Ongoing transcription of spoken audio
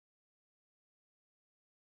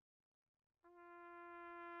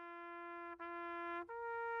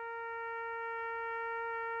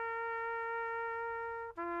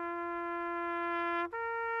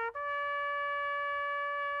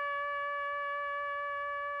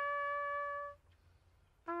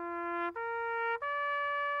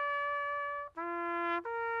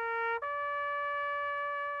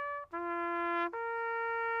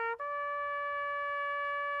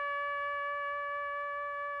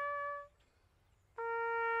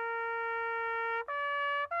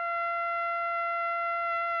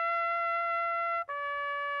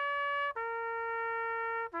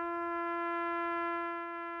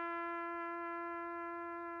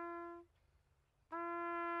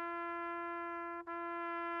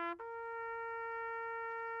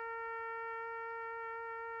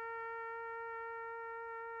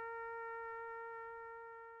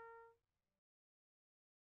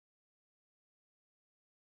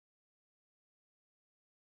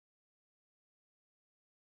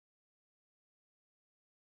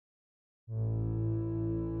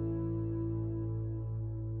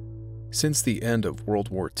Since the end of World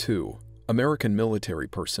War II, American military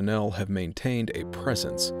personnel have maintained a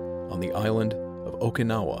presence on the island of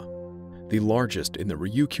Okinawa, the largest in the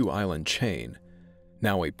Ryukyu Island chain,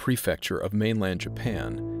 now a prefecture of mainland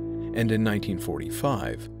Japan, and in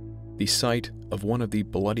 1945, the site of one of the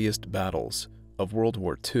bloodiest battles of World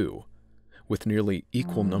War II, with nearly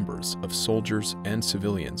equal numbers of soldiers and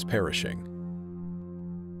civilians perishing.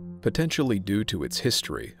 Potentially due to its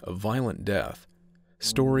history of violent death,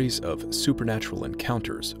 stories of supernatural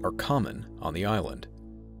encounters are common on the island.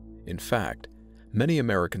 In fact, many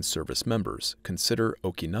American service members consider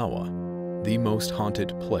Okinawa the most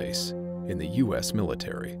haunted place in the U.S.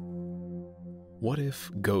 military. What if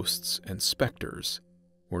ghosts and specters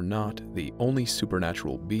were not the only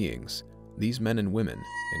supernatural beings these men and women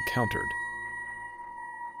encountered?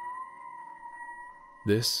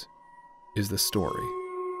 This is the story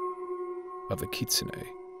of the Kitsune.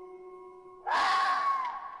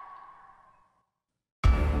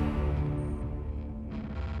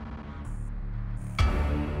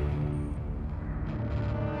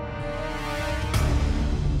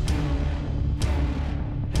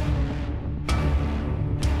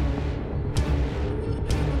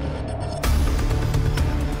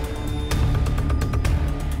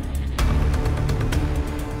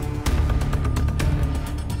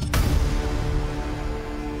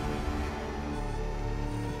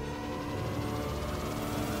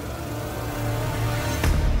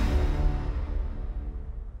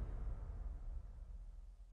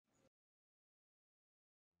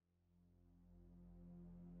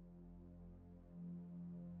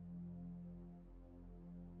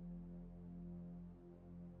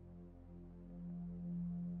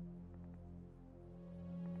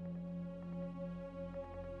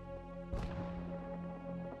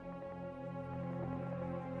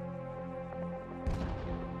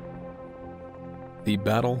 The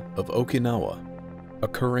Battle of Okinawa,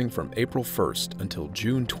 occurring from April 1st until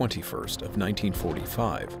June 21st of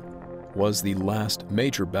 1945, was the last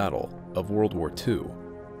major battle of World War II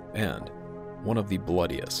and one of the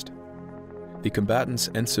bloodiest. The combatants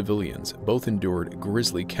and civilians both endured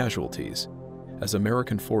grisly casualties as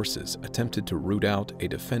American forces attempted to root out a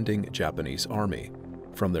defending Japanese army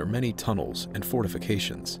from their many tunnels and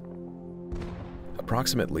fortifications.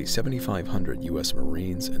 Approximately 7,500 U.S.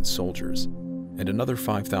 Marines and soldiers and another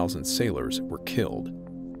 5,000 sailors were killed.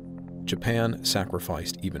 Japan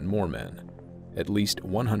sacrificed even more men, at least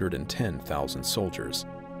 110,000 soldiers,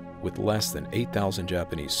 with less than 8,000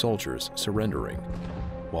 Japanese soldiers surrendering,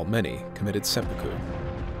 while many committed seppuku,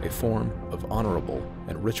 a form of honorable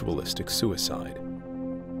and ritualistic suicide.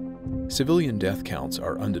 Civilian death counts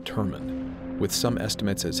are undetermined, with some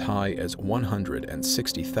estimates as high as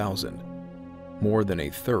 160,000, more than a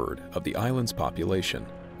third of the island's population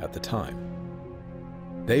at the time.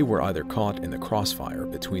 They were either caught in the crossfire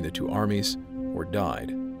between the two armies or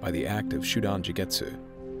died by the act of shudan jigetsu,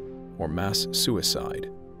 or mass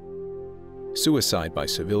suicide. Suicide by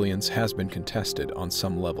civilians has been contested on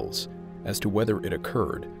some levels as to whether it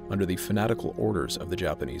occurred under the fanatical orders of the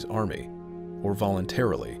Japanese army or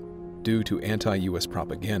voluntarily due to anti-US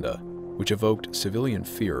propaganda which evoked civilian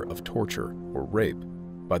fear of torture or rape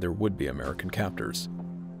by their would-be American captors.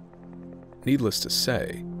 Needless to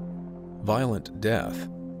say, violent death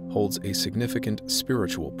holds a significant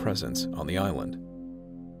spiritual presence on the island.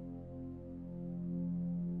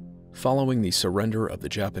 Following the surrender of the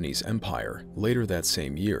Japanese Empire later that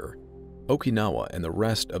same year, Okinawa and the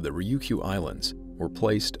rest of the Ryukyu Islands were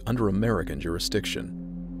placed under American jurisdiction.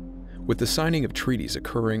 With the signing of treaties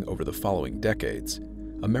occurring over the following decades,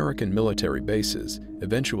 American military bases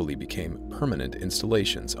eventually became permanent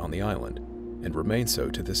installations on the island and remain so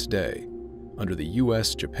to this day, under the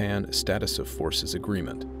U.S.-Japan Status of Forces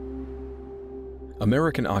Agreement.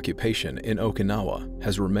 American occupation in Okinawa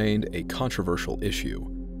has remained a controversial issue,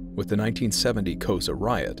 with the 1970 Koza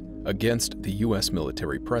riot against the U.S.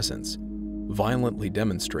 military presence, violently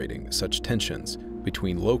demonstrating such tensions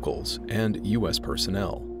between locals and U.S.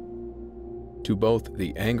 personnel. To both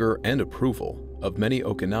the anger and approval of many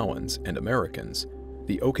Okinawans and Americans,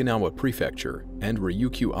 the Okinawa Prefecture and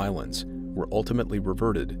Ryukyu Islands were ultimately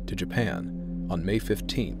reverted to Japan on May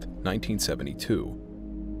 15,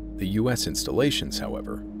 1972. The U.S. installations,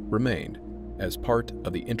 however, remained as part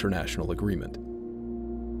of the international agreement.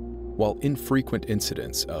 While infrequent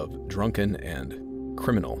incidents of drunken and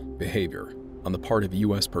criminal behavior on the part of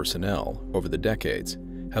U.S. personnel over the decades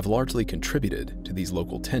have largely contributed to these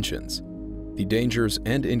local tensions, the dangers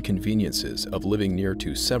and inconveniences of living near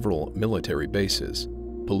to several military bases,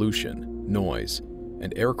 pollution, noise,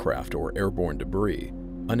 and aircraft or airborne debris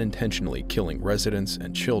unintentionally killing residents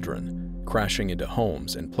and children crashing into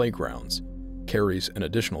homes and playgrounds, carries an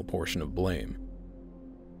additional portion of blame.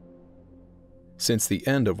 Since the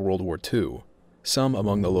end of World War II, some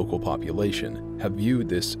among the local population have viewed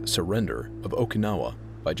this surrender of Okinawa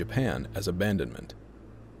by Japan as abandonment.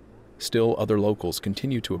 Still, other locals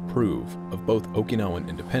continue to approve of both Okinawan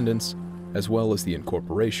independence as well as the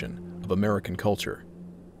incorporation of American culture.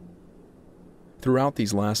 Throughout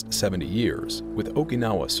these last 70 years, with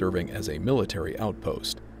Okinawa serving as a military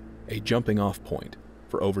outpost, a jumping-off point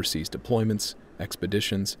for overseas deployments,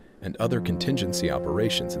 expeditions, and other contingency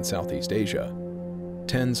operations in Southeast Asia,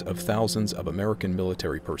 tens of thousands of American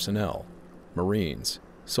military personnel, Marines,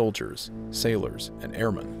 soldiers, sailors, and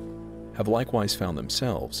airmen have likewise found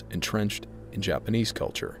themselves entrenched in Japanese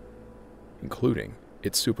culture, including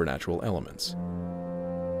its supernatural elements.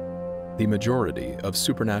 The majority of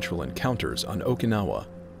supernatural encounters on Okinawa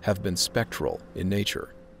have been spectral in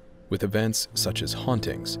nature, with events such as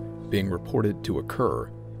hauntings being reported to occur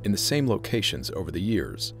in the same locations over the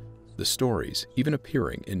years, the stories even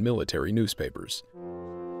appearing in military newspapers.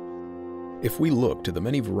 If we look to the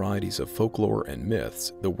many varieties of folklore and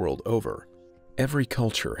myths the world over, every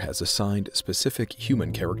culture has assigned specific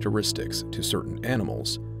human characteristics to certain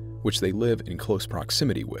animals, which they live in close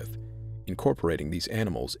proximity with, incorporating these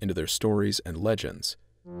animals into their stories and legends.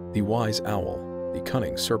 The wise owl, the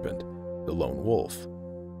cunning serpent, the lone wolf.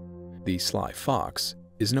 The sly fox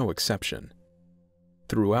is no exception.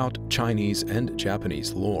 Throughout Chinese and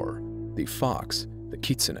Japanese lore, the fox, the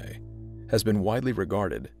Kitsune, has been widely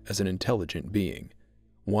regarded as an intelligent being,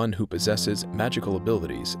 one who possesses magical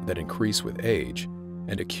abilities that increase with age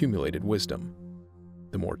and accumulated wisdom.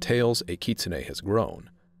 The more tails a Kitsune has grown,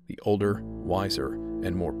 the older, wiser,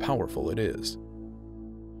 and more powerful it is.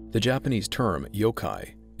 The Japanese term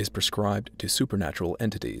yokai is prescribed to supernatural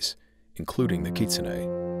entities, including the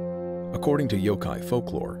Kitsune. According to yokai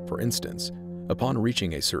folklore, for instance, upon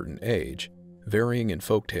reaching a certain age, varying in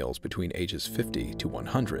folktales between ages 50 to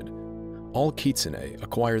 100, all Kitsune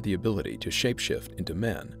acquire the ability to shapeshift into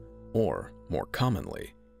men, or, more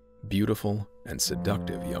commonly, beautiful and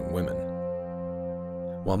seductive young women.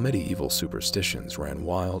 While medieval superstitions ran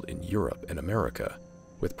wild in Europe and America,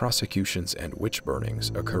 with prosecutions and witch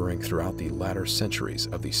burnings occurring throughout the latter centuries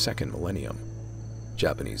of the second millennium,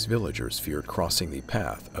 Japanese villagers feared crossing the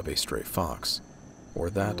path of a stray fox, or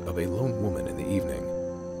that of a lone woman in the evening,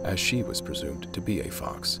 as she was presumed to be a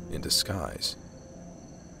fox in disguise.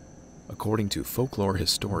 According to folklore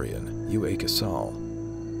historian Yue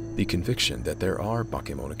Kasal, the conviction that there are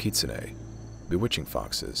bakemono kitsune, bewitching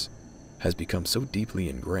foxes, has become so deeply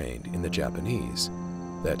ingrained in the Japanese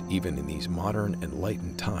that even in these modern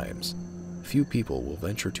enlightened times, few people will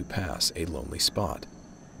venture to pass a lonely spot,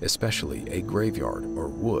 especially a graveyard or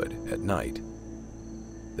wood at night.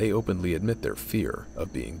 They openly admit their fear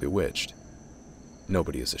of being bewitched.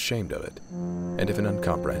 Nobody is ashamed of it, and if an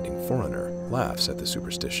uncomprehending foreigner laughs at the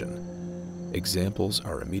superstition, examples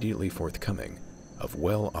are immediately forthcoming of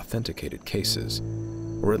well-authenticated cases,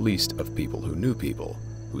 or at least of people who knew people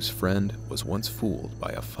whose friend was once fooled by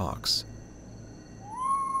a fox.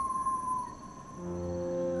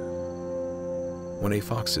 When a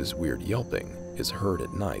fox's weird yelping is heard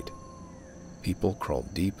at night, people crawl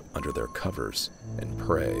deep under their covers and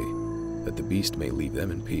pray that the beast may leave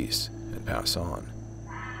them in peace and pass on.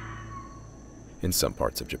 In some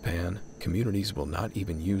parts of Japan, communities will not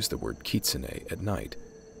even use the word kitsune at night,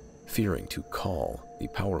 fearing to call the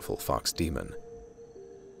powerful fox demon.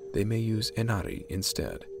 They may use enari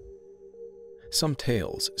instead. Some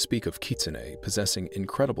tales speak of kitsune possessing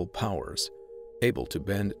incredible powers, able to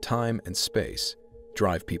bend time and space,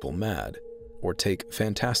 drive people mad, or take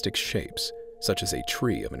fantastic shapes, such as a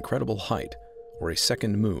tree of incredible height or a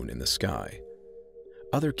second moon in the sky.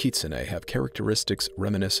 Other kitsune have characteristics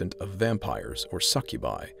reminiscent of vampires or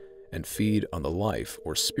succubi and feed on the life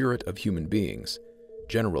or spirit of human beings,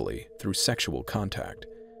 generally through sexual contact,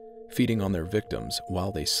 feeding on their victims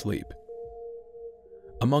while they sleep.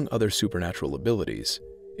 Among other supernatural abilities,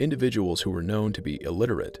 individuals who were known to be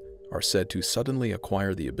illiterate are said to suddenly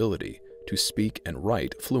acquire the ability to speak and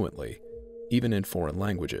write fluently, even in foreign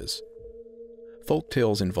languages.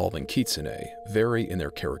 Folktales involving kitsune vary in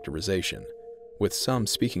their characterization, with some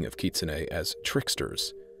speaking of kitsune as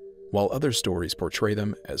tricksters, while other stories portray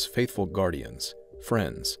them as faithful guardians,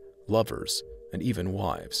 friends, lovers, and even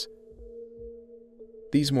wives.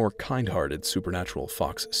 These more kind-hearted supernatural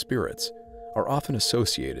fox spirits are often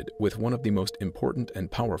associated with one of the most important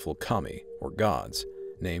and powerful kami, or gods,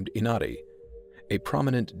 named Inari, a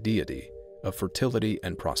prominent deity of fertility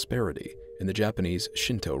and prosperity in the Japanese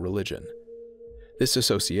Shinto religion. This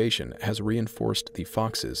association has reinforced the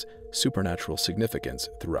fox's supernatural significance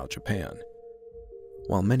throughout Japan.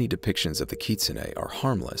 While many depictions of the Kitsune are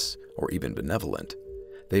harmless or even benevolent,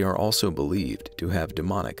 they are also believed to have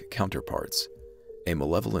demonic counterparts, a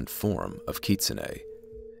malevolent form of Kitsune,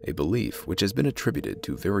 a belief which has been attributed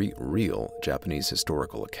to very real Japanese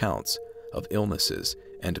historical accounts of illnesses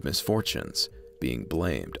and misfortunes being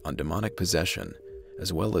blamed on demonic possession,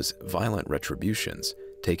 as well as violent retributions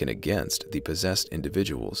taken against the possessed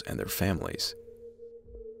individuals and their families.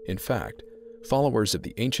 In fact, followers of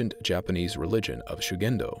the ancient Japanese religion of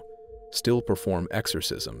Shugendo still perform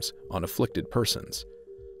exorcisms on afflicted persons,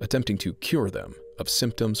 attempting to cure them of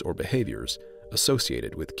symptoms or behaviors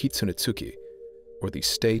associated with kitsunetsuki, or the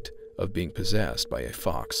state of being possessed by a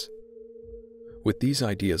fox. With these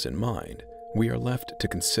ideas in mind, we are left to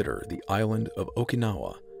consider the island of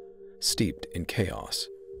Okinawa, steeped in chaos,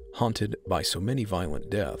 haunted by so many violent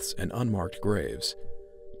deaths and unmarked graves,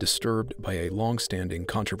 disturbed by a long-standing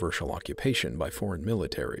controversial occupation by foreign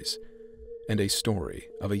militaries, and a story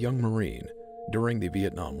of a young Marine during the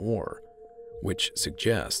Vietnam War, which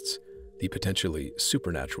suggests the potentially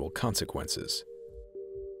supernatural consequences.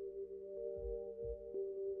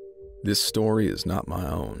 This story is not my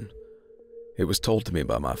own. It was told to me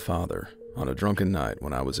by my father on a drunken night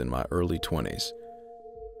when I was in my early 20s.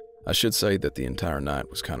 I should say that the entire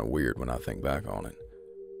night was kind of weird when I think back on it.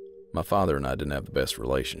 My father and I didn't have the best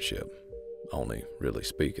relationship, only really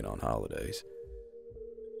speaking on holidays.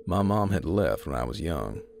 My mom had left when I was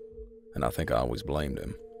young, and I think I always blamed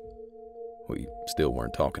him. We still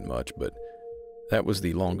weren't talking much, but that was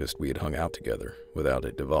the longest we had hung out together without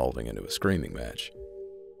it devolving into a screaming match.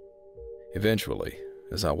 Eventually,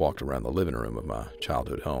 as I walked around the living room of my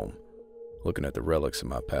childhood home, looking at the relics of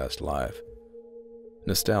my past life,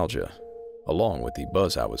 nostalgia, along with the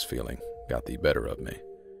buzz I was feeling, got the better of me.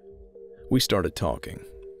 We started talking,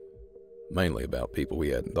 mainly about people we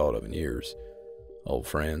hadn't thought of in years, old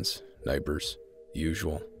friends, neighbors,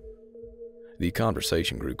 usual. The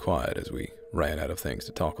conversation grew quiet as we ran out of things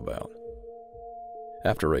to talk about.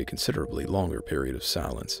 After a considerably longer period of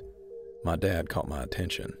silence, my dad caught my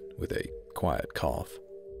attention with a quiet cough.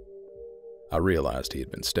 I realized he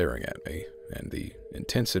had been staring at me, and the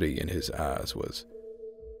intensity in his eyes was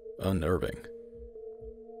unnerving.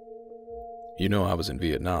 "You know I was in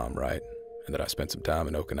Vietnam, right? And that I spent some time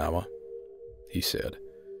in Okinawa?" he said.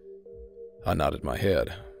 I nodded my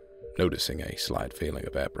head, noticing a slight feeling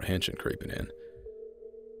of apprehension creeping in.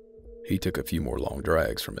 He took a few more long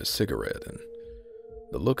drags from his cigarette, and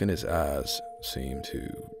the look in his eyes seemed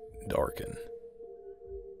to darken.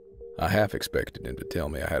 I half expected him to tell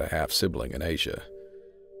me I had a half-sibling in Asia.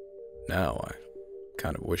 Now I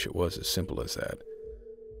kind of wish it was as simple as that.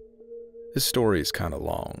 This story is kind of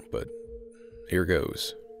long, but here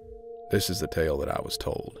goes. This is the tale that I was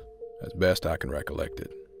told, as best I can recollect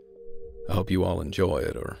it. I hope you all enjoy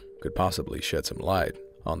it, or could possibly shed some light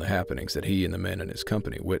on the happenings that he and the men in his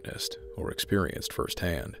company witnessed or experienced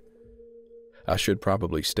firsthand. I should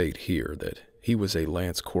probably state here that he was a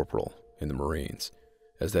lance corporal in the Marines,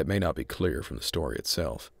 as that may not be clear from the story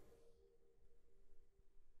itself.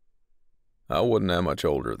 I wasn't that much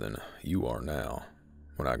older than you are now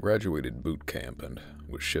when I graduated boot camp and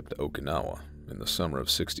was shipped to Okinawa in the summer of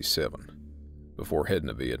 '67 before heading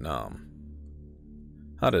to Vietnam.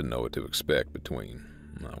 I didn't know what to expect between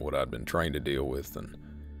what I'd been trained to deal with and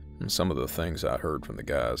some of the things I heard from the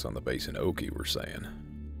guys on the base in Oki were saying.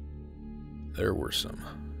 There were some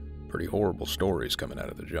pretty horrible stories coming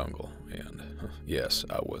out of the jungle, and yes,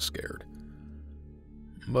 I was scared.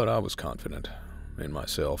 But I was confident in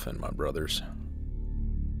myself and my brothers.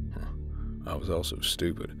 I was also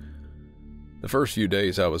stupid. The first few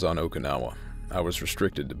days I was on Okinawa, I was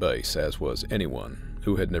restricted to base, as was anyone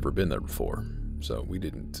who had never been there before, so we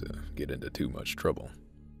didn't get into too much trouble.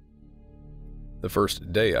 The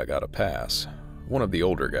first day I got a pass, one of the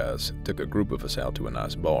older guys took a group of us out to a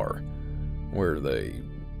nice bar, where they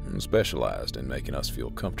specialized in making us feel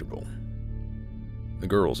comfortable. The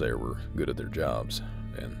girls there were good at their jobs,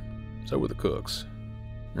 and so were the cooks.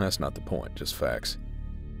 That's not the point, just facts.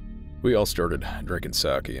 We all started drinking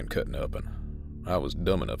sake and cutting up, and I was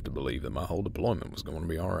dumb enough to believe that my whole deployment was going to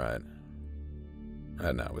be alright.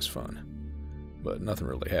 That night was fun, but nothing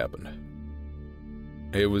really happened.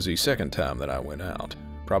 It was the second time that I went out,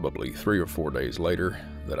 probably 3 or 4 days later,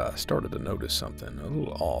 that I started to notice something a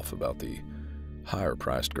little off about the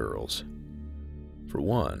higher-priced girls. For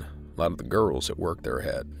one, a lot of the girls that worked there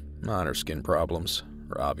had minor skin problems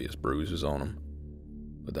or obvious bruises on them,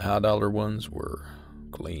 but the high-dollar ones were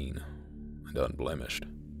clean and unblemished.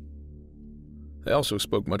 They also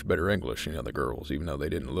spoke much better English than the other girls, even though they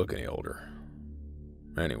didn't look any older.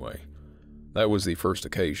 Anyway, that was the first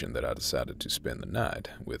occasion that I decided to spend the night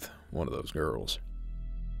with one of those girls.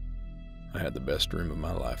 I had the best dream of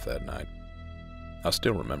my life that night. I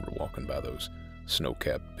still remember walking by those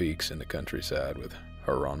snow-capped peaks in the countryside with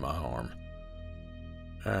her on my arm.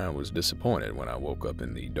 I was disappointed when I woke up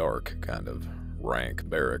in the dark, kind of rank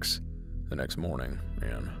barracks the next morning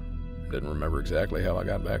and didn't remember exactly how I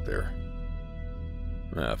got back there.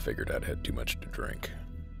 I figured I'd had too much to drink.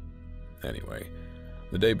 Anyway,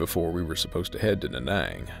 the day before we were supposed to head to Da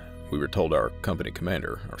Nang, we were told our company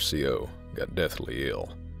commander, our CO, got deathly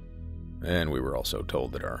ill. And we were also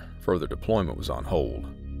told that our further deployment was on hold.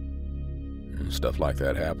 Stuff like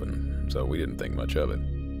that happened, so we didn't think much of it.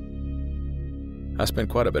 I spent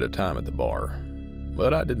quite a bit of time at the bar,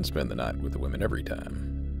 but I didn't spend the night with the women every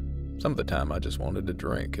time. Some of the time I just wanted to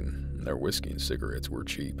drink, and their whiskey and cigarettes were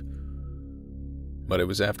cheap. But it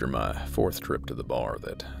was after my fourth trip to the bar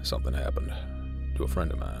that something happened to a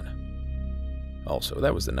friend of mine. Also,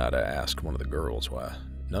 that was the night I asked one of the girls why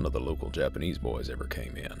none of the local Japanese boys ever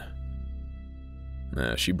came in.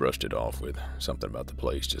 She brushed it off with something about the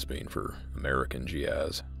place just being for American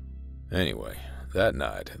GIs. Anyway, that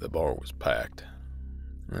night the bar was packed.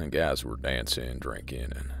 Guys were dancing,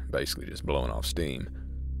 drinking, and basically just blowing off steam.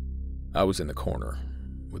 I was in the corner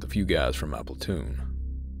with a few guys from my platoon.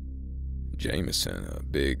 Jameson, a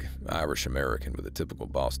big Irish American with a typical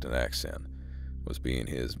Boston accent, was being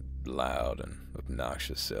his loud and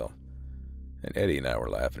obnoxious self. And Eddie and I were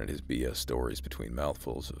laughing at his BS stories between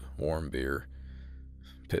mouthfuls of warm beer.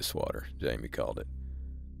 Piss water, Jamie called it.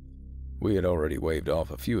 We had already waved off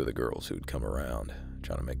a few of the girls who'd come around,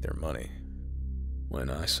 trying to make their money, when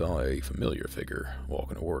I saw a familiar figure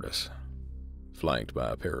walking toward us, flanked by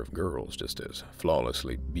a pair of girls just as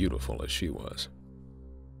flawlessly beautiful as she was.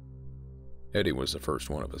 Eddie was the first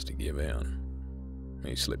one of us to give in.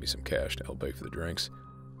 He slipped me some cash to help pay for the drinks.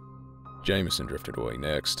 Jameson drifted away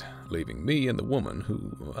next, leaving me and the woman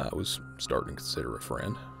who I was starting to consider a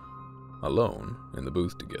friend, alone in the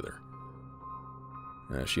booth together.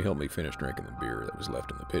 She helped me finish drinking the beer that was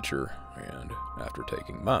left in the pitcher, and after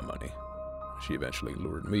taking my money, she eventually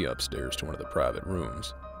lured me upstairs to one of the private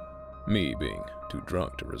rooms, me being too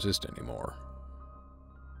drunk to resist anymore.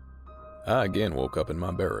 I again woke up in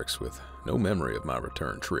my barracks with no memory of my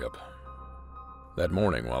return trip. That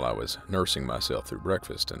morning, while I was nursing myself through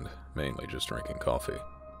breakfast and mainly just drinking coffee,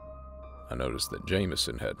 I noticed that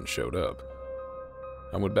Jameson hadn't showed up.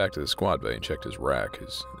 I went back to the squad bay and checked his rack,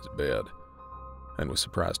 his bed, and was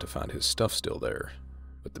surprised to find his stuff still there,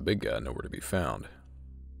 but the big guy nowhere to be found.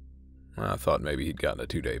 I thought maybe he'd gotten a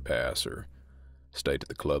 2-day pass or stayed at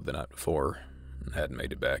the club the night before and hadn't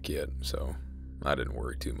made it back yet, so I didn't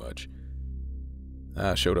worry too much.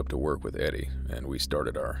 I showed up to work with Eddie, and we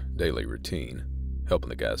started our daily routine, helping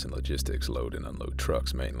the guys in logistics load and unload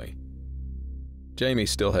trucks mainly. Jamie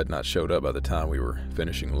still had not showed up by the time we were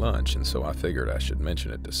finishing lunch, and so I figured I should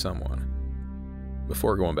mention it to someone.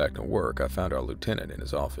 Before going back to work, I found our lieutenant in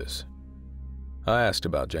his office. I asked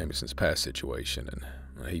about Jameson's past situation,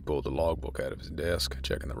 and he pulled the logbook out of his desk,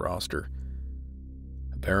 checking the roster.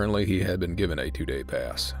 Apparently, he had been given a 2-day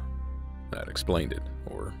pass. That explained it,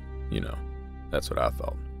 or, that's what I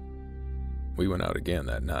thought. We went out again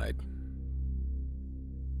that night.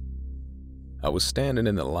 I was standing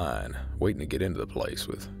in the line, waiting to get into the place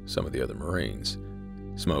with some of the other Marines,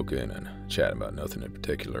 smoking and chatting about nothing in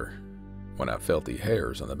particular, when I felt the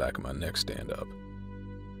hairs on the back of my neck stand up.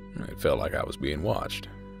 It felt like I was being watched,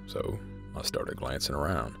 so I started glancing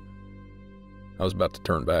around. I was about to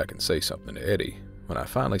turn back and say something to Eddie when I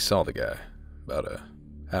finally saw the guy, about a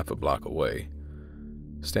half a block away,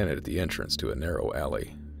 standing at the entrance to a narrow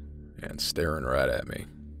alley and staring right at me.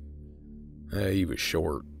 He was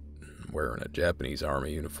short, wearing a Japanese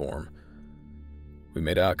army uniform. We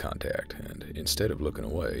made eye contact, and instead of looking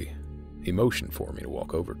away, he motioned for me to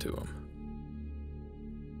walk over to him.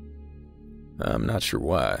 I'm not sure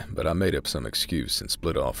why, but I made up some excuse and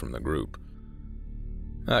split off from the group.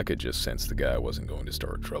 I could just sense the guy wasn't going to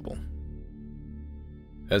start trouble.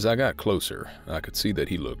 As I got closer, I could see that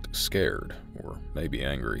he looked scared, or maybe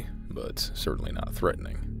angry, but certainly not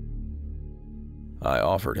threatening. I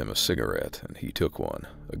offered him a cigarette, and he took one,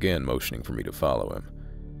 again motioning for me to follow him,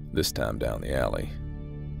 this time down the alley.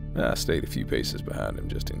 I stayed a few paces behind him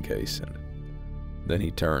just in case, and then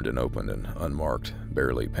he turned and opened an unmarked,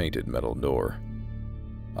 barely painted metal door.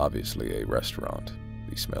 Obviously a restaurant,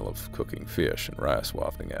 the smell of cooking fish and rice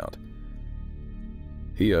wafting out.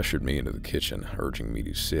 He ushered me into the kitchen, urging me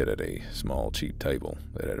to sit at a small, cheap table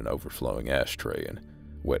that had an overflowing ashtray and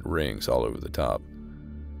wet rings all over the top.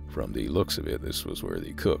 From the looks of it, this was where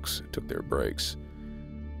the cooks took their breaks.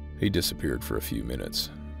 He disappeared for a few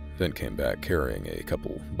minutes, then came back carrying a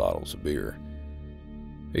couple bottles of beer.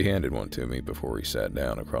 He handed one to me before he sat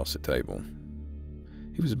down across the table.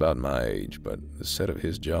 He was about my age, but the set of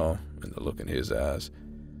his jaw and the look in his eyes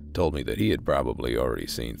told me that he had probably already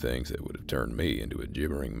seen things that would have turned me into a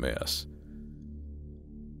gibbering mess.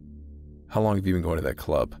 "How long have you been going to that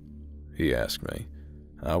club?" he asked me.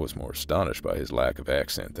 I was more astonished by his lack of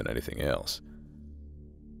accent than anything else.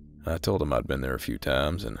 I told him I'd been there a few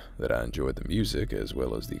times and that I enjoyed the music as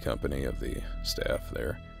well as the company of the staff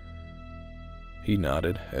there. He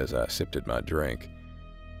nodded as I sipped at my drink,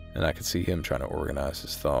 and I could see him trying to organize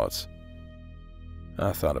his thoughts.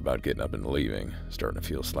 I thought about getting up and leaving, starting to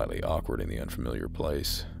feel slightly awkward in the unfamiliar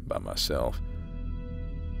place by myself.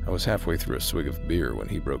 I was halfway through a swig of beer when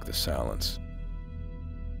he broke the silence.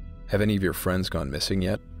 "Have any of your friends gone missing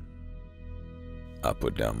yet?" I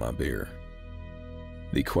put down my beer.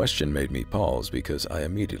 The question made me pause because I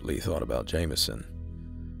immediately thought about Jameson.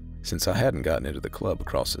 Since I hadn't gotten into the club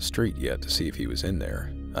across the street yet to see if he was in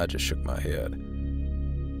there, I just shook my head.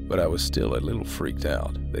 But I was still a little freaked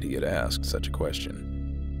out that he had asked such a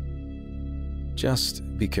question. "Just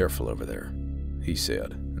be careful over there," he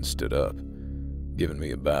said, and stood up, giving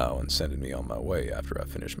me a bow and sending me on my way after I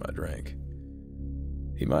finished my drink.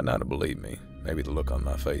 He might not have believed me. Maybe the look on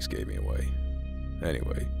my face gave me away.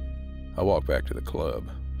 Anyway, I walked back to the club,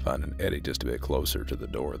 finding Eddie just a bit closer to the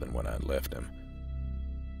door than when I'd left him.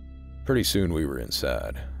 Pretty soon we were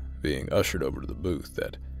inside, being ushered over to the booth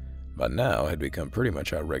that by now had become pretty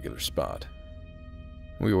much our regular spot.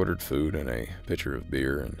 We ordered food and a pitcher of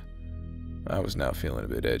beer, and I was now feeling a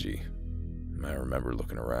bit edgy. I remember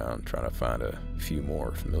looking around, trying to find a few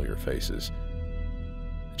more familiar faces.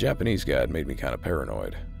 The Japanese guy had made me kind of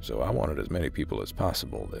paranoid, so I wanted as many people as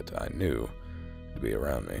possible that I knew to be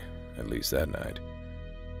around me, at least that night.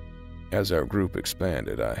 As our group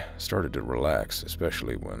expanded, I started to relax,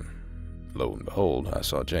 especially when, lo and behold, I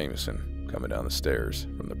saw Jameson coming down the stairs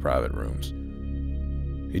from the private rooms.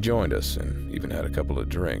 He joined us and even had a couple of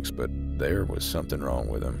drinks, but there was something wrong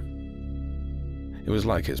with him. It was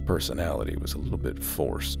like his personality was a little bit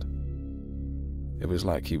forced. It was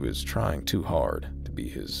like he was trying too hard to be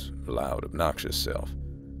his loud, obnoxious self.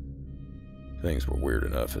 Things were weird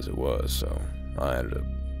enough as it was, so I ended up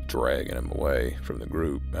dragging him away from the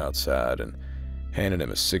group outside and handing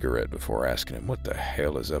him a cigarette before asking him, "What the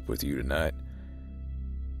hell is up with you tonight?"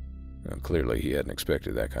 Well, clearly he hadn't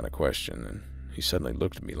expected that kind of question, and he suddenly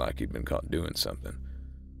looked at me like he'd been caught doing something.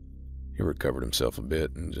 He recovered himself a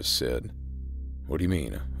bit and just said, "What do you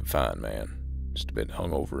mean? I'm fine, man. Just a bit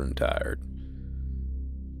hungover and tired."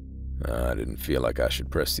 I didn't feel like I should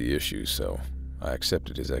press the issue, so I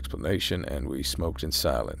accepted his explanation and we smoked in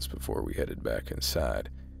silence before we headed back inside.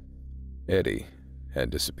 Eddie had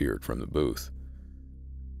disappeared from the booth.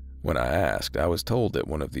 When I asked, I was told that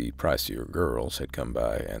one of the pricier girls had come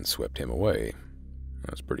by and swept him away.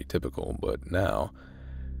 That was pretty typical, but now,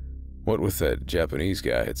 what with that Japanese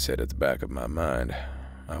guy had said at the back of my mind,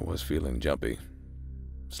 I was feeling jumpy,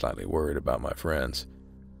 slightly worried about my friends.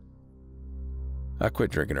 I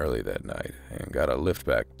quit drinking early that night and got a lift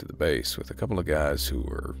back to the base with a couple of guys who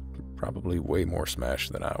were probably way more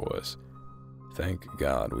smashed than I was. Thank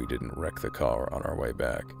God we didn't wreck the car on our way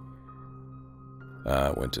back.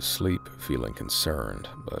 I went to sleep feeling concerned,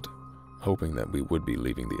 but hoping that we would be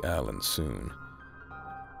leaving the island soon.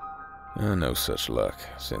 No such luck,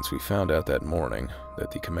 since we found out that morning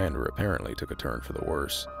that the commander apparently took a turn for the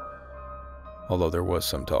worse. Although there was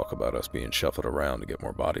some talk about us being shuffled around to get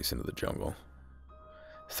more bodies into the jungle.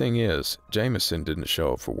 Thing is, Jameson didn't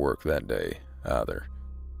show up for work that day, either.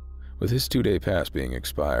 With his 2-day pass being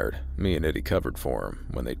expired, me and Eddie covered for him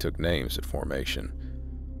when they took names at formation.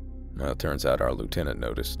 Well, it turns out our lieutenant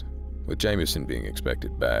noticed. With Jameson being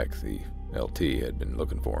expected back, the LT had been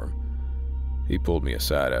looking for him. He pulled me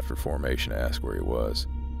aside after formation to ask where he was.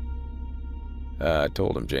 I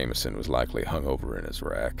told him Jameson was likely hungover in his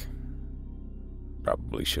rack.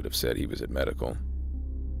 Probably should have said he was at medical.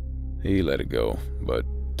 He let it go, but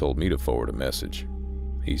told me to forward a message.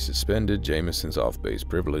 He suspended Jameson's off-base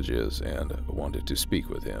privileges and wanted to speak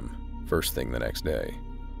with him first thing the next day.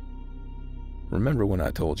 Remember when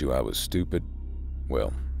I told you I was stupid?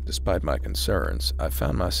 Well, despite my concerns, I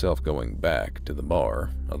found myself going back to the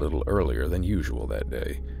bar a little earlier than usual that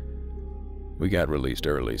day. We got released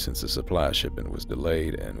early since the supply shipment was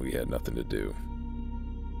delayed and we had nothing to do.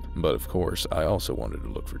 But of course, I also wanted to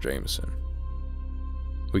look for Jameson.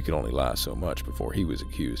 We could only lie so much before he was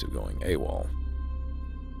accused of going AWOL.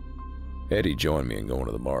 Eddie joined me in going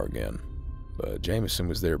to the bar again, but Jameson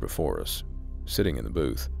was there before us, sitting in the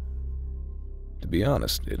booth. To be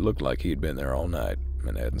honest, it looked like he'd been there all night,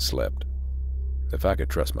 and hadn't slept. If I could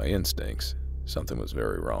trust my instincts, something was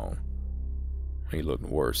very wrong. He looked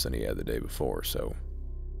worse than he had the day before, so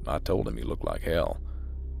I told him he looked like hell.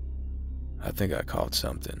 "I think I caught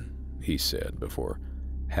something," he said before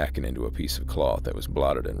hacking into a piece of cloth that was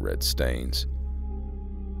blotted in red stains.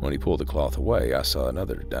 When he pulled the cloth away, I saw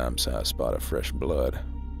another dime-sized spot of fresh blood.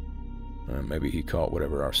 Maybe he caught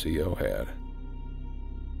whatever our CO had.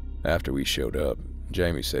 After we showed up,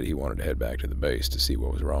 Jamie said he wanted to head back to the base to see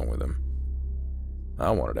what was wrong with him. I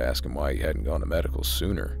wanted to ask him why he hadn't gone to medical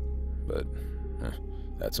sooner, but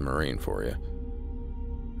that's a Marine for you.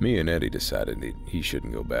 Me and Eddie decided that he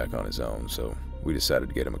shouldn't go back on his own, so we decided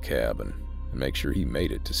to get him a cab and make sure he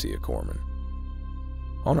made it to see a corpsman.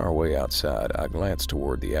 On our way outside, I glanced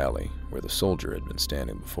toward the alley where the soldier had been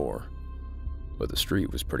standing before, but the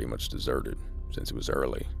street was pretty much deserted since it was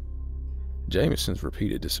early. Jameson's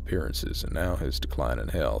repeated disappearances and now his decline in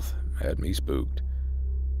health had me spooked.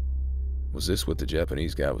 Was this what the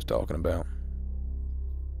Japanese guy was talking about?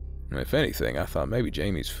 If anything, I thought maybe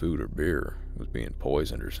Jamie's food or beer was being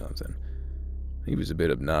poisoned or something. He was a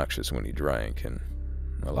bit obnoxious when he drank, and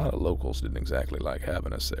a lot of locals didn't exactly like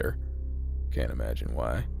having us there. Can't imagine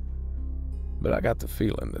why. But I got the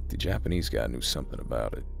feeling that the Japanese guy knew something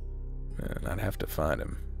about it, and I'd have to find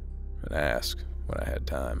him and ask when I had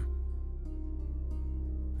time.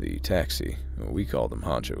 The taxi, we called them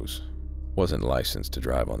honchos, wasn't licensed to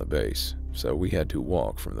drive on the base, so we had to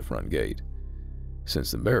walk from the front gate.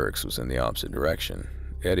 Since the barracks was in the opposite direction,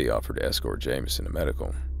 Eddie offered to escort Jameson to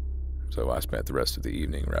medical, so I spent the rest of the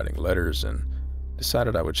evening writing letters and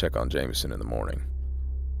decided I would check on Jameson in the morning.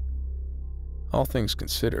 All things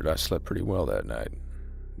considered, I slept pretty well that night,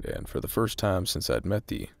 and for the first time since I'd met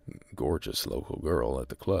the gorgeous local girl at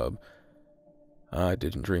the club, I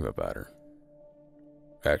didn't dream about her.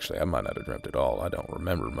 Actually, I might not have dreamt at all. I don't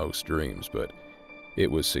remember most dreams, but it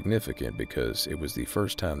was significant because it was the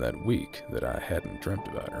first time that week that I hadn't dreamt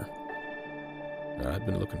about her. I'd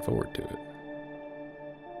been looking forward to it.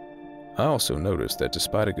 I also noticed that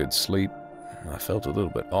despite a good sleep, I felt a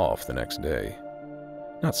little bit off the next day.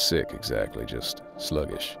 Not sick exactly, just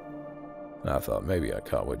sluggish. I thought maybe I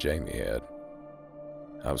caught what Jamie had.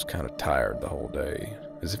 I was kind of tired the whole day,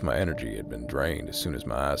 as if my energy had been drained as soon as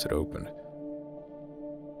my eyes had opened.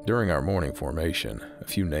 During our morning formation, a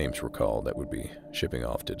few names were called that would be shipping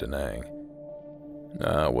off to Da Nang.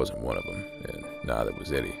 I wasn't one of them, and neither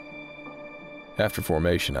was Eddie. After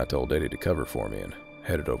formation, I told Eddie to cover for me and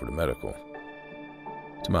headed over to medical.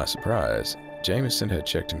 To my surprise, Jameson had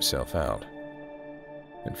checked himself out.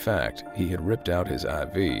 In fact, he had ripped out his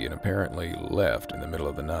IV and apparently left in the middle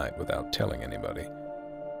of the night without telling anybody.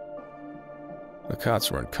 The cots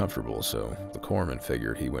were uncomfortable, so the corpsman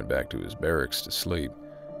figured he went back to his barracks to sleep.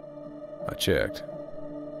 I checked.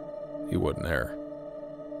 He wasn't there.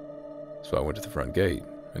 So I went to the front gate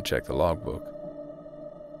and checked the logbook.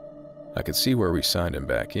 I could see where we signed him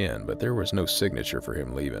back in, but there was no signature for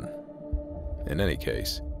him leaving. In any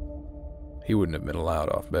case, he wouldn't have been allowed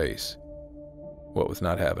off base, what with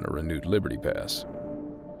not having a renewed Liberty Pass.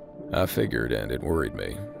 I figured, and it worried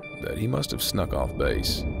me, that he must have snuck off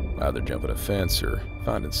base, either jumping a fence or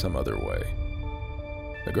finding some other way.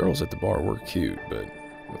 The girls at the bar were cute, but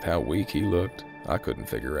with how weak he looked, I couldn't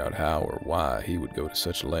figure out how or why he would go to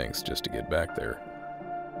such lengths just to get back there.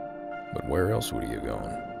 But where else would he have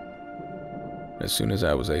gone? As soon as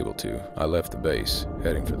I was able to, I left the base,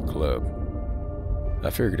 heading for the club. I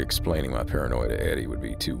figured explaining my paranoia to Eddie would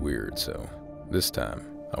be too weird, so this time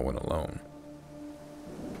I went alone.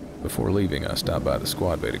 Before leaving, I stopped by the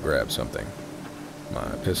squad bay to grab something. My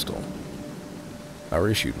pistol. Our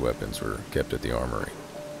issued weapons were kept at the armory,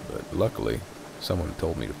 but luckily, someone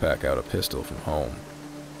told me to pack out a pistol from home,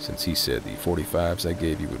 since he said the .45s they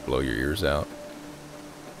gave you would blow your ears out.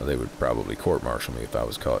 Well, they would probably court-martial me if I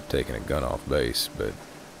was caught taking a gun off base, but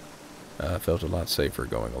I felt a lot safer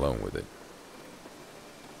going alone with it.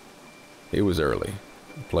 It was early.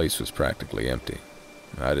 The place was practically empty.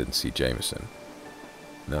 I didn't see Jameson.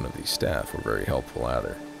 None of the staff were very helpful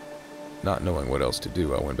either. Not knowing what else to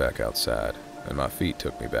do, I went back outside, and my feet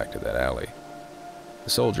took me back to that alley. The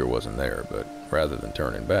soldier wasn't there, but rather than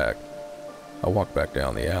turning back, I walked back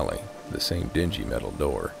down the alley, the same dingy metal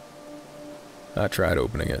door. I tried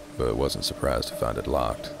opening it, but wasn't surprised to find it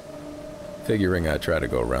locked. Figuring I'd try to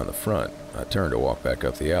go around the front, I turned to walk back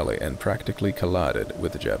up the alley and practically collided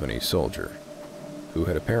with the Japanese soldier, who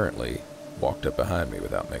had apparently walked up behind me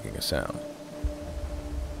without making a sound.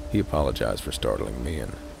 He apologized for startling me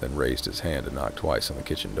and then raised his hand and knocked twice on the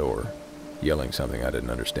kitchen door, yelling something I didn't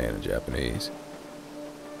understand in Japanese.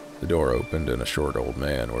 The door opened and a short old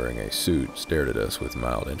man wearing a suit stared at us with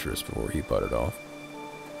mild interest before he putted off.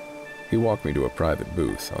 He walked me to a private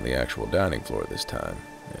booth on the actual dining floor this time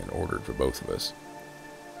and ordered for both of us.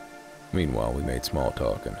 Meanwhile, we made small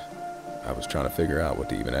talk, and I was trying to figure out what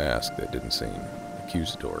to even ask that didn't seem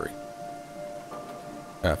accusatory.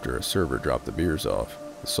 After a server dropped the beers off,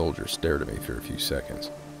 the soldier stared at me for a few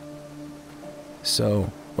seconds.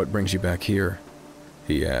 "So, what brings you back here?"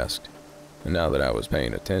 he asked, and now that I was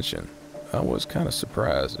paying attention, I was kind of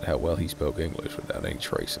surprised at how well he spoke English without any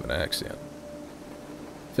trace of an accent.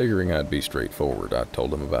 Figuring I'd be straightforward, I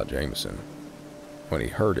told him about Jameson. When he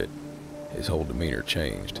heard it, his whole demeanor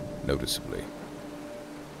changed noticeably.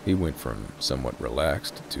 He went from somewhat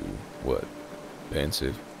relaxed to,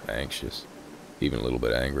 pensive, anxious, even a little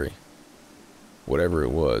bit angry. Whatever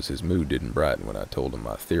it was, his mood didn't brighten when I told him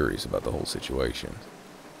my theories about the whole situation,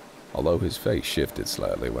 although his face shifted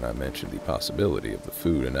slightly when I mentioned the possibility of the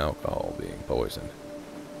food and alcohol being poisoned.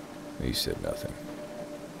 He said nothing.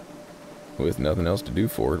 With nothing else to do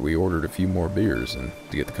for it, we ordered a few more beers, and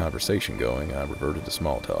to get the conversation going, I reverted to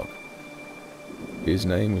small talk. His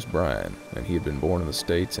name was Brian, and he had been born in the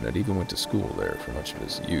States and had even went to school there for much of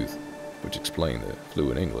his youth, which explained the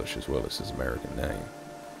fluent English as well as his American name.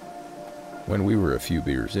 When we were a few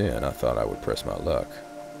beers in, I thought I would press my luck,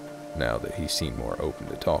 now that he seemed more open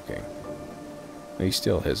to talking. He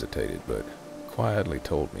still hesitated, but quietly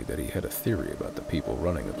told me that he had a theory about the people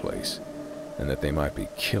running the place, and that they might be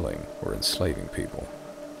killing or enslaving people,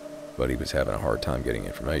 but he was having a hard time getting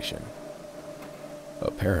information.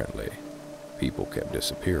 Apparently, people kept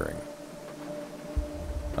disappearing.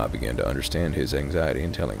 I began to understand his anxiety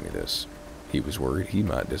in telling me this. He was worried he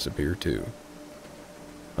might disappear too.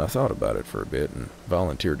 I thought about it for a bit and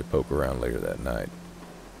volunteered to poke around later that night.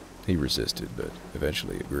 He resisted, but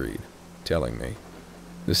eventually agreed, telling me,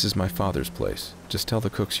 "This is my father's place. Just tell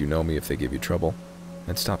the cooks you know me if they give you trouble,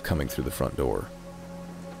 and stop coming through the front door."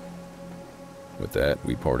 With that,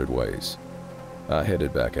 we parted ways. I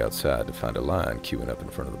headed back outside to find a line queuing up in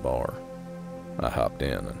front of the bar. I hopped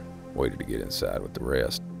in and waited to get inside with the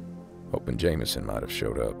rest, hoping Jameson might have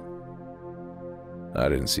showed up. I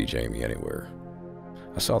didn't see Jamie anywhere.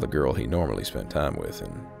 I saw the girl he normally spent time with,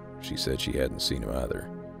 and she said she hadn't seen him either.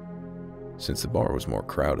 Since the bar was more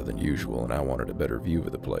crowded than usual and I wanted a better view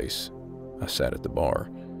of the place, I sat at the bar.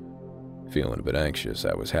 Feeling a bit anxious,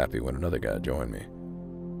 I was happy when another guy joined me.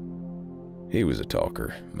 He was a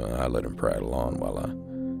talker. I let him prattle on while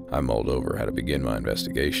I mulled over how to begin my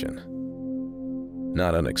investigation.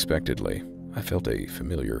 Not unexpectedly, I felt a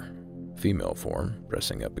familiar female form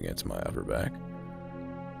pressing up against my upper back.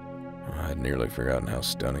 I'd nearly forgotten how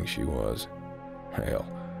stunning she was. Hell,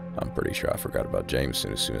 I'm pretty sure I forgot about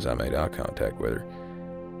Jameson as soon as I made eye contact with her.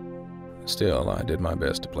 Still, I did my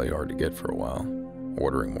best to play hard to get for a while,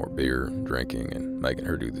 ordering more beer, drinking, and making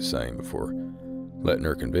her do the same before letting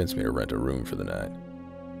her convince me to rent a room for the night.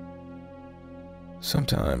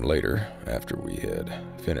 Sometime later, after we had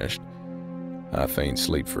finished, I feigned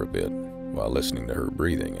sleep for a bit while listening to her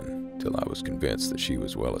breathing until I was convinced that she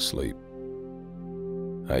was well asleep.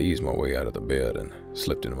 I eased my way out of the bed and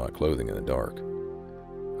slipped into my clothing in the dark.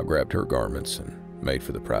 I grabbed her garments and made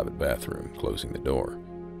for the private bathroom, closing the door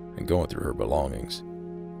and going through her belongings.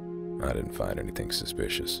 I didn't find anything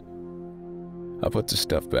suspicious. I put the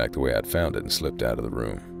stuff back the way I'd found it and slipped out of the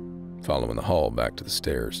room, following the hall back to the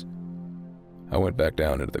stairs. I went back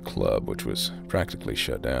down into the club, which was practically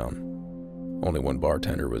shut down. Only one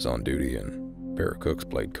bartender was on duty, and a pair of cooks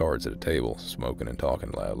played cards at a table, smoking and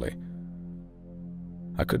talking loudly.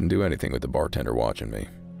 I couldn't do anything with the bartender watching me,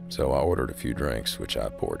 so I ordered a few drinks, which I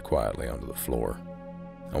poured quietly onto the floor.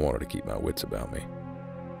 I wanted to keep my wits about me.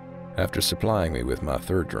 After supplying me with my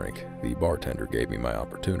third drink, the bartender gave me my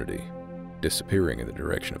opportunity, disappearing in the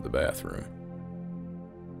direction of the bathroom.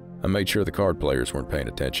 I made sure the card players weren't paying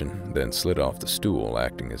attention, then slid off the stool,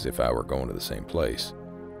 acting as if I were going to the same place,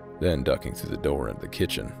 then ducking through the door into the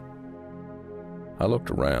kitchen. I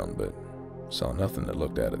looked around, but saw nothing that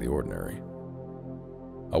looked out of the ordinary.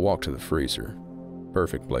 I walked to the freezer.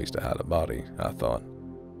 Perfect place to hide a body, I thought.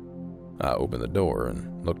 I opened the door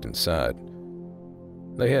and looked inside.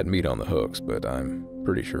 They had meat on the hooks, but I'm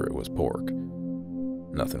pretty sure it was pork.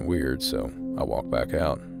 Nothing weird, so I walked back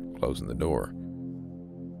out, closing the door.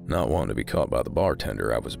 Not wanting to be caught by the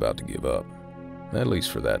bartender, I was about to give up, at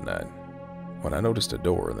least for that night, when I noticed a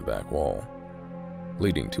door in the back wall,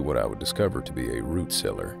 leading to what I would discover to be a root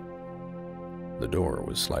cellar. The door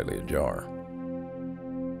was slightly ajar.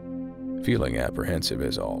 Feeling apprehensive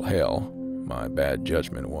as all hell, my bad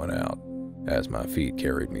judgment won out as my feet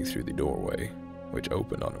carried me through the doorway, which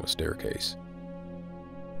opened onto a staircase.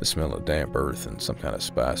 The smell of damp earth and some kind of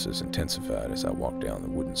spices intensified as I walked down the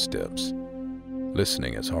wooden steps,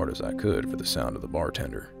 listening as hard as I could for the sound of the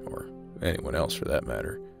bartender, or anyone else for that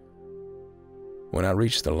matter. When I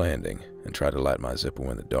reached the landing and tried to light my Zippo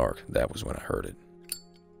in the dark, that was when I heard it.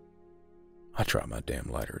 I tried my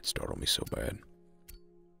damn lighter, it startled me so bad.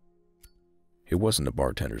 It wasn't the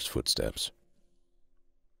bartender's footsteps.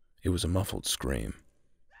 It was a muffled scream.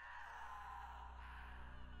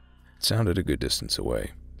 It sounded a good distance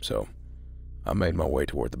away, so I made my way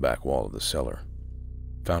toward the back wall of the cellar,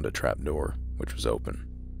 found a trap door, which was open.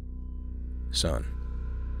 Son,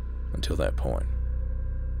 until that point,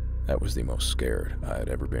 that was the most scared I had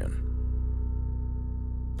ever been.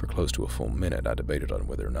 For close to a full minute, I debated on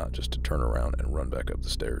whether or not just to turn around and run back up the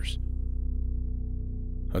stairs.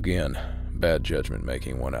 Again, bad judgment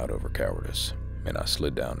making won out over cowardice, and I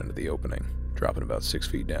slid down into the opening, dropping about 6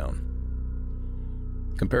 feet down.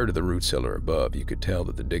 Compared to the root cellar above, you could tell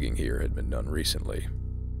that the digging here had been done recently.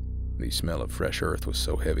 The smell of fresh earth was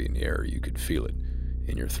so heavy in the air you could feel it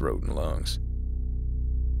in your throat and lungs.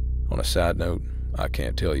 On a side note, I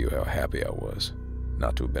can't tell you how happy I was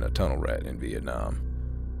not to have been a tunnel rat in Vietnam.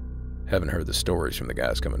 Having heard the stories from the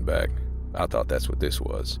guys coming back, I thought that's what this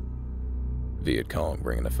was. Viet Cong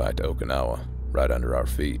bringing the fight to Okinawa, right under our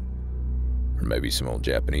feet. Or maybe some old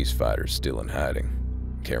Japanese fighters still in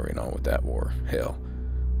hiding, carrying on with that war. Hell,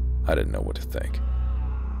 I didn't know what to think.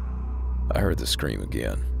 I heard the scream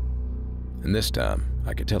again, and this time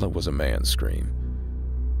I could tell it was a man's scream,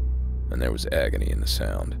 and there was agony in the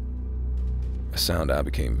sound. A sound I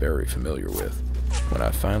became very familiar with when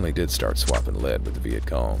I finally did start swapping lead with the Viet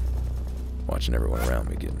Cong, watching everyone around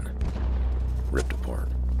me getting ripped apart,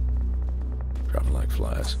 dropping like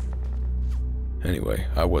flies. Anyway,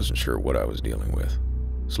 I wasn't sure what I was dealing with,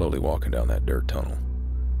 slowly walking down that dirt tunnel,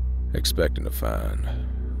 expecting to find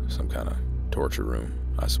some kind of torture room,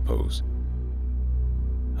 I suppose.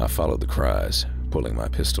 I followed the cries, pulling my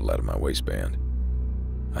pistol out of my waistband.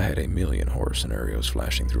 I had a million horror scenarios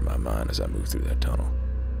flashing through my mind as I moved through that tunnel.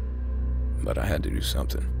 But I had to do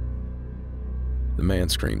something. The man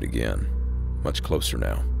screamed again, much closer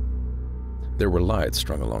now. There were lights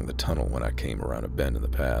strung along the tunnel when I came around a bend in the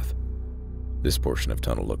path. This portion of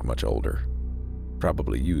tunnel looked much older,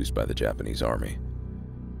 probably used by the Japanese army.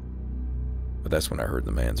 But that's when I heard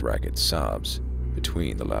the man's ragged sobs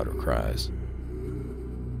between the louder cries.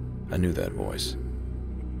 I knew that voice.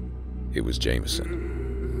 It was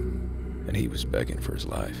Jameson, and he was begging for his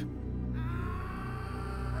life.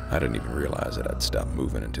 I didn't even realize that I'd stopped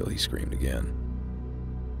moving until he screamed again.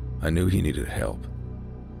 I knew he needed help.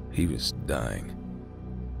 He was dying.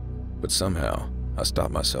 But somehow, I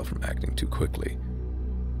stopped myself from acting too quickly.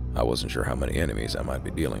 I wasn't sure how many enemies I might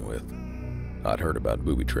be dealing with. I'd heard about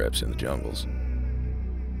booby traps in the jungles.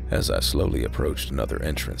 As I slowly approached another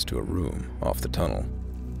entrance to a room off the tunnel,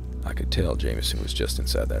 I could tell Jameson was just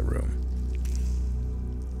inside that room.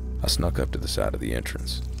 I snuck up to the side of the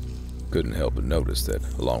entrance. Couldn't help but notice that,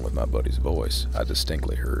 along with my buddy's voice, I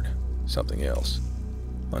distinctly heard something else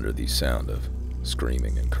under the sound of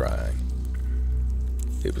screaming and crying.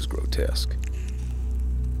 It was grotesque.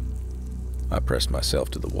 I pressed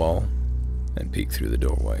myself to the wall and peeked through the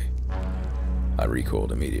doorway. I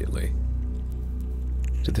recoiled immediately.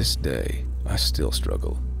 To this day, I still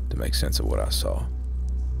struggle to make sense of what I saw.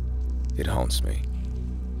 It haunts me.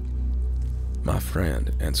 My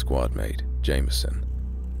friend and squad mate, Jameson,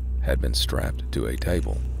 had been strapped to a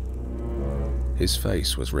table. His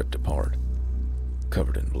face was ripped apart,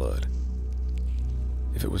 covered in blood.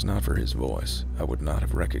 If it was not for his voice, I would not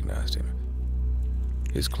have recognized him.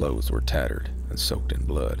 His clothes were tattered and soaked in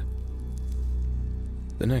blood.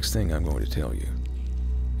 The next thing I'm going to tell you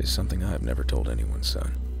is something I have never told anyone,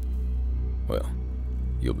 son. Well,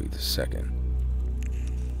 you'll be the second.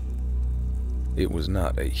 It was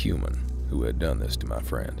not a human who had done this to my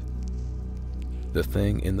friend. The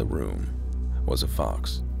thing in the room was a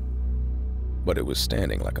fox, but it was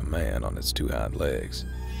standing like a man on its two hind legs.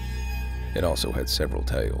 It also had several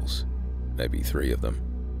tails, maybe 3 of them.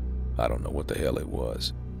 I don't know what the hell it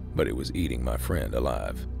was, but it was eating my friend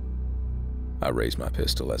alive. I raised my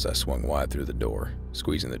pistol as I swung wide through the door,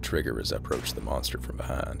 squeezing the trigger as I approached the monster from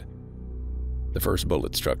behind. The first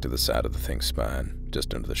bullet struck to the side of the thing's spine,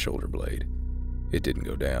 just under the shoulder blade. It didn't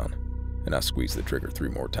go down, and I squeezed the trigger 3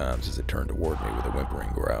 more times as it turned toward me with a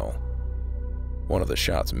whimpering growl. One of the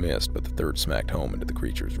shots missed, but the third smacked home into the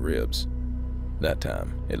creature's ribs. That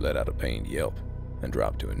time, it let out a pained yelp and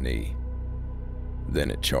dropped to a knee.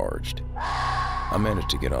 Then it charged. I managed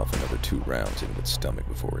to get off another 2 rounds into its stomach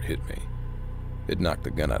before it hit me. It knocked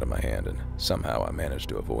the gun out of my hand, and somehow I managed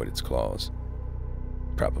to avoid its claws.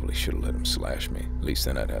 Probably should have let him slash me, at least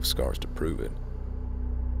then I'd have scars to prove it.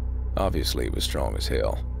 Obviously, it was strong as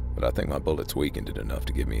hell, but I think my bullets weakened it enough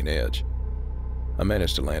to give me an edge. I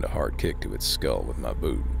managed to land a hard kick to its skull with my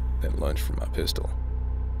boot, then lunged for my pistol.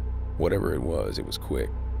 Whatever it was quick.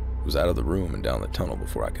 It was out of the room and down the tunnel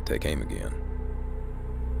before I could take aim again.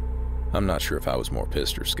 I'm not sure if I was more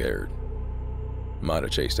pissed or scared. Might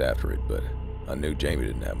have chased after it, but I knew Jamie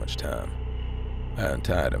didn't have much time. I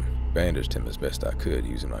untied him, bandaged him as best I could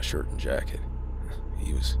using my shirt and jacket.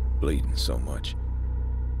 He was bleeding so much.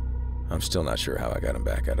 I'm still not sure how I got him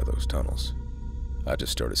back out of those tunnels. I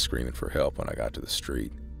just started screaming for help when I got to the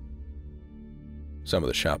street. Some of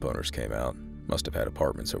the shop owners came out, must have had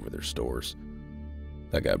apartments over their stores.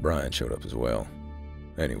 That guy Brian showed up as well.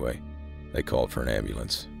 Anyway, they called for an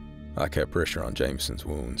ambulance. I kept pressure on Jameson's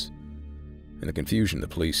wounds. In the confusion, the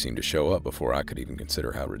police seemed to show up before I could even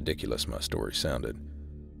consider how ridiculous my story sounded.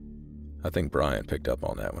 I think Brian picked up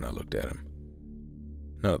on that when I looked at him.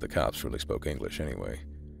 None of the cops really spoke English anyway.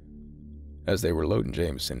 As they were loading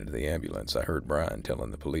Jameson into the ambulance, I heard Brian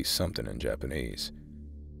telling the police something in Japanese.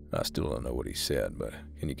 I still don't know what he said, but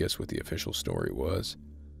can you guess what the official story was?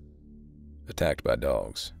 Attacked by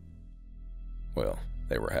dogs. Well,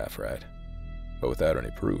 they were half right. But without any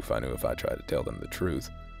proof, I knew if I tried to tell them the truth,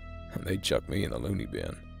 they'd chuck me in the loony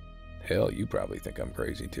bin. Hell, you probably think I'm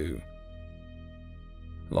crazy too.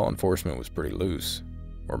 Law enforcement was pretty loose,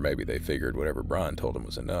 or maybe they figured whatever Brian told them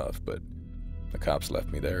was enough, but the cops left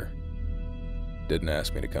me there. Didn't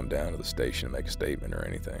ask me to come down to the station and make a statement or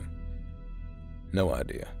anything. No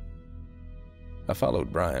idea. I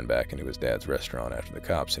followed Brian back into his dad's restaurant after the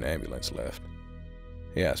cops and ambulance left.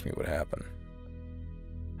 He asked me what happened.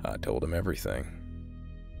 I told him everything.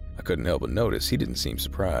 I couldn't help but notice he didn't seem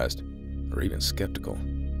surprised, or even skeptical.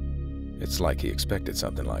 It's like he expected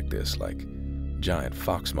something like this, like giant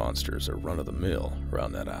fox monsters or run-of-the-mill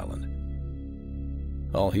around that island.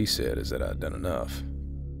 All he said is that I'd done enough,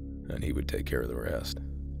 and he would take care of the rest.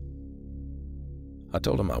 I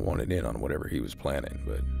told him I wanted in on whatever he was planning,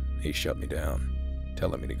 but he shut me down,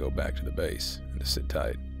 telling me to go back to the base and to sit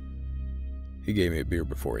tight. He gave me a beer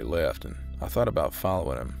before he left, and I thought about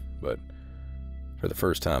following him, but for the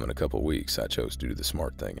first time in a couple weeks, I chose to do the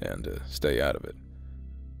smart thing and to stay out of it.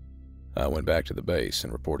 I went back to the base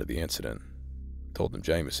and reported the incident, told them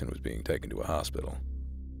Jameson was being taken to a hospital.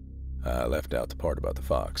 I left out the part about the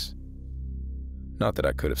fox. Not that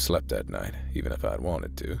I could have slept that night, even if I'd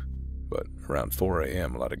wanted to, but around 4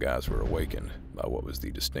 a.m. a lot of guys were awakened by what was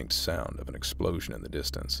the distinct sound of an explosion in the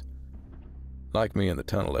distance. Like me in the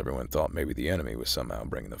tunnel, everyone thought maybe the enemy was somehow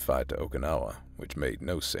bringing the fight to Okinawa, which made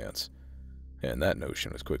no sense, and that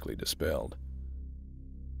notion was quickly dispelled.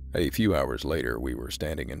 A few hours later, we were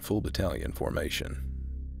standing in full battalion formation,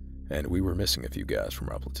 and we were missing a few guys from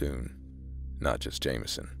our platoon, not just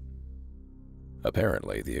Jameson.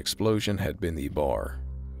 Apparently, the explosion had been the bar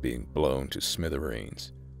being blown to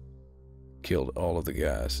smithereens. Killed all of the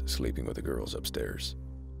guys sleeping with the girls upstairs,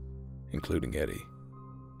 including Eddie.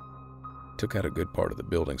 Took out a good part of the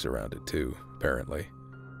buildings around it too, apparently.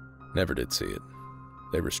 Never did see it.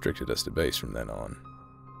 They restricted us to base from then on.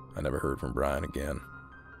 I never heard from Brian again.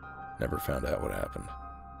 Never found out what happened.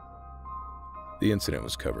 The incident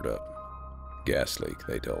was covered up. Gas leak,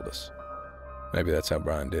 they told us. Maybe that's how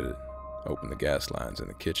Brian did it. Opened the gas lines in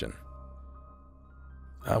the kitchen.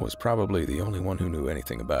 I was probably the only one who knew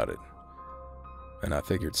anything about it, and I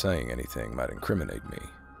figured saying anything might incriminate me,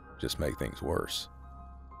 just make things worse.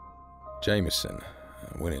 Jameson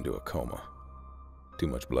went into a coma. Too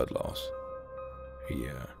much blood loss. He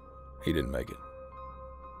didn't make it.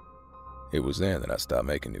 It was then that I stopped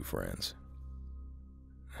making new friends.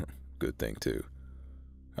 Good thing, too.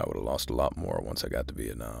 I would have lost a lot more once I got to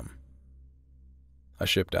Vietnam. I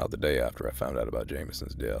shipped out the day after I found out about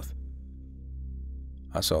Jameson's death.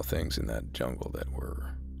 I saw things in that jungle that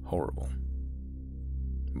were horrible.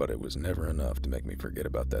 But it was never enough to make me forget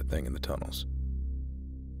about that thing in the tunnels.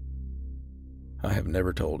 I have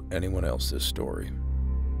never told anyone else this story.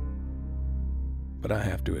 But I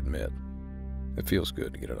have to admit, it feels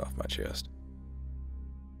good to get it off my chest.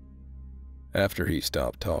 After he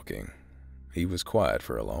stopped talking, he was quiet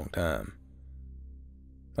for a long time.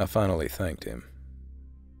 I finally thanked him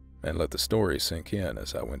and let the story sink in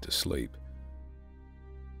as I went to sleep.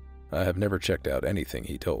 I have never checked out anything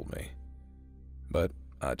he told me, but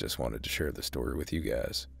I just wanted to share the story with you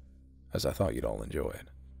guys, as I thought you'd all enjoy it.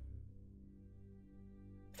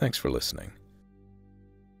 Thanks for listening.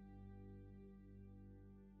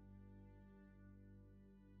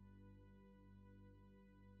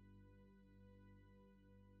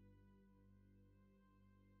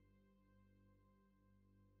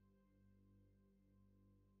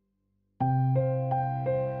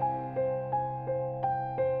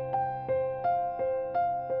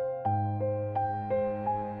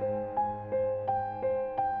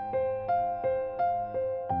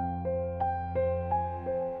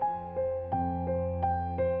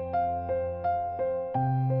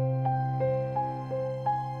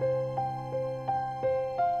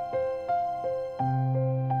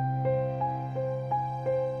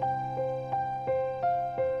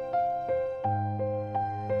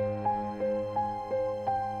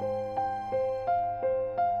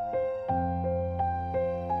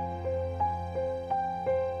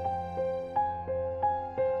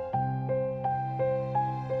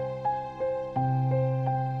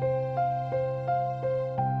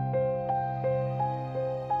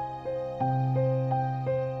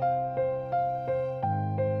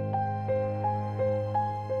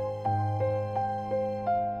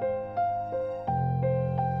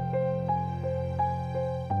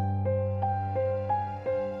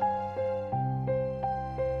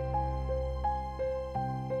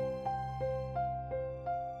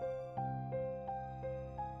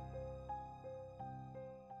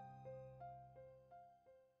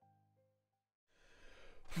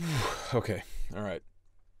 Okay, all right.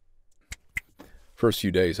 First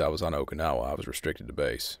few days I was on Okinawa, I was restricted to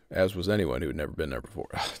base, as was anyone who had never been there before.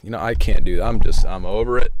 You know, I can't do that. I'm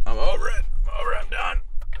over it. I'm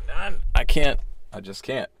done. I just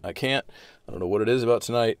can't. I don't know what it is about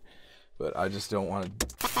tonight, but I just don't want to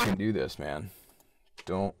fucking do this, man.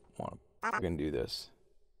 Don't want to fucking do this.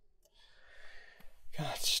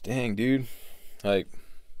 God dang, dude. Like,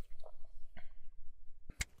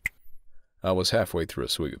 I was halfway through a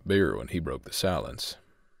swig of beer when he broke the silence.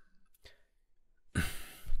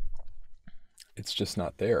 It's just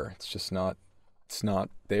not there. It's not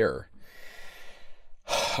there.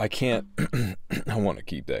 I can't, I want to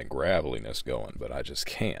keep that graveliness going, but I just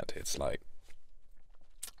can't. It's like,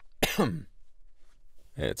 maybe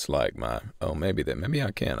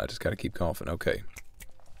I can. I just got to keep coughing. Okay.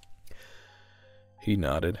 He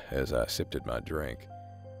nodded as I sipped at my drink,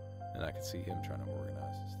 and I could see him trying to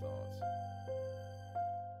organize his thoughts.